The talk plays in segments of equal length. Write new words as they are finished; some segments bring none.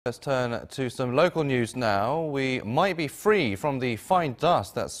Let's turn to some local news now. We might be free from the fine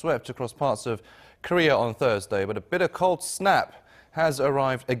dust that swept across parts of Korea on Thursday, but a bitter cold snap has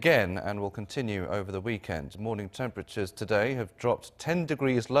arrived again and will continue over the weekend. Morning temperatures today have dropped 10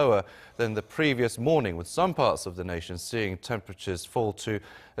 degrees lower than the previous morning, with some parts of the nation seeing temperatures fall to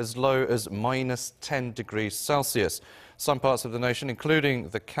as low as minus 10 degrees Celsius. Some parts of the nation, including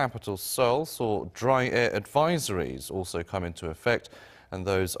the capital Seoul, saw dry air advisories also come into effect, and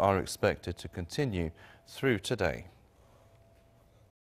those are expected to continue through today.